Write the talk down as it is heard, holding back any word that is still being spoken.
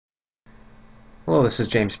Hello, this is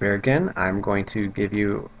James Bear again. I'm going to give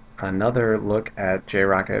you another look at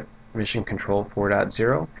JRockit Mission Control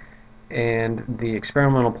 4.0 and the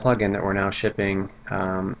experimental plugin that we're now shipping.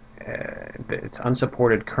 It's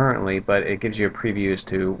unsupported currently, but it gives you a preview as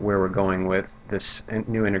to where we're going with this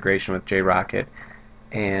new integration with JRockit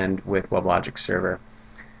and with WebLogic server.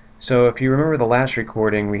 So if you remember the last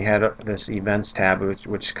recording, we had this events tab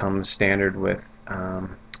which comes standard with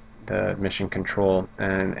the mission control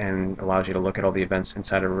and allows you to look at all the events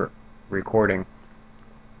inside a recording.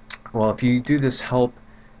 Well, if you do this help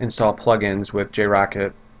install plugins with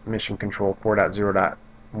JRockit Mission Control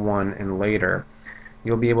 4.0.1 and later,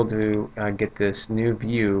 you'll be able to get this new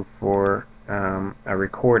view for a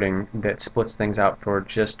recording that splits things out for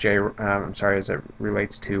just as it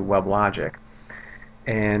relates to WebLogic.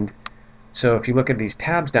 And so if you look at these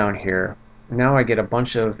tabs down here, now I get a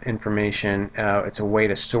bunch of information. It's a way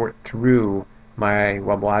to sort through my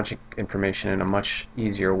WebLogic information in a much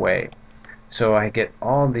easier way. So I get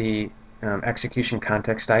all the execution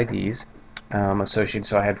context IDs associated.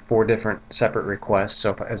 So I had 4 different separate requests.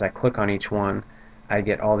 So as I click on each one, I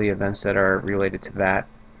get all the events that are related to that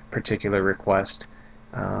particular request.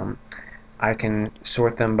 I can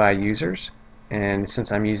sort them by users, and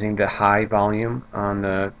since I'm using the high volume on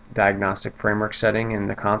the diagnostic framework setting in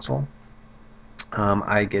the console,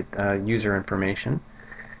 I get user information.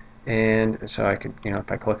 And so I could,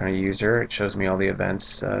 if I click on a user, it shows me all the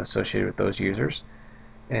events associated with those users.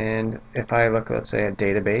 And if I look, let's say, a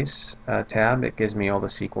database tab, it gives me all the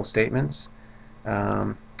SQL statements.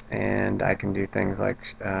 And I can do things like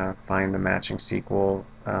find the matching SQL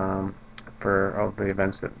for all the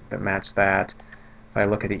events that match that. If I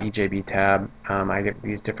look at the EJB tab, I get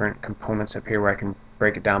these different components up here where I can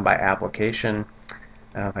break it down by application.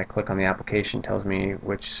 If I click on the application, it tells me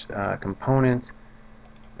which component.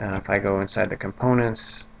 If I go inside the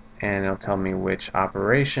components, and it'll tell me which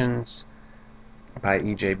operations by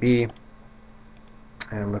EJB.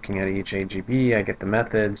 And looking at each EJB, I get the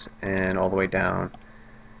methods, and all the way down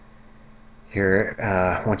here,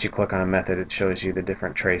 once you click on a method, it shows you the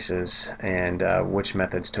different traces and which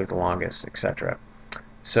methods took the longest, etc.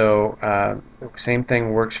 So same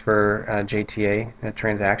thing works for JTA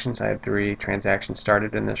transactions. I had 3 transactions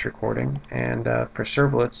started in this recording, and for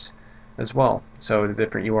servlets as well. So the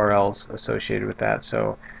different URLs associated with that.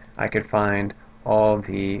 So I could find all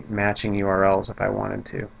the matching URLs if I wanted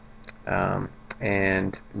to,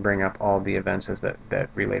 and bring up all the events that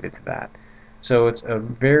related to that. So it's a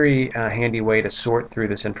very handy way to sort through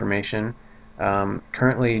this information.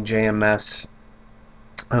 Currently, JMS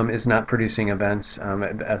is not producing events.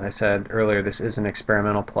 As I said earlier, this is an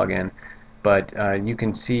experimental plugin, but you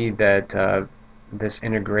can see that this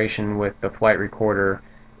integration with the flight recorder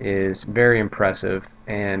is very impressive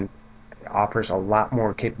and offers a lot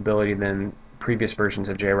more capability than previous versions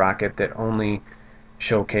of JRockit that only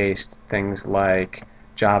showcased things like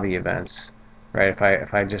Java events. Right?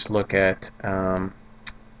 If I just look at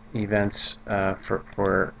events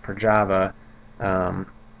for Java,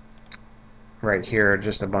 right here,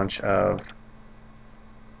 just a bunch of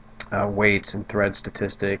waits and thread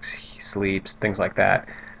statistics, sleeps, things like that.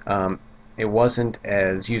 It wasn't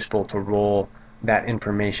as useful to roll that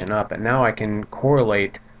information up, and now I can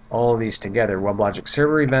correlate all of these together, WebLogic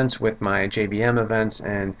server events with my JVM events,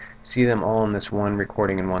 and see them all in this one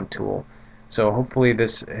recording in one tool. So hopefully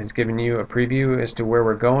this has given you a preview as to where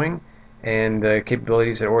we're going and the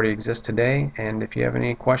capabilities that already exist today. And if you have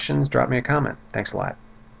any questions, drop me a comment. Thanks a lot.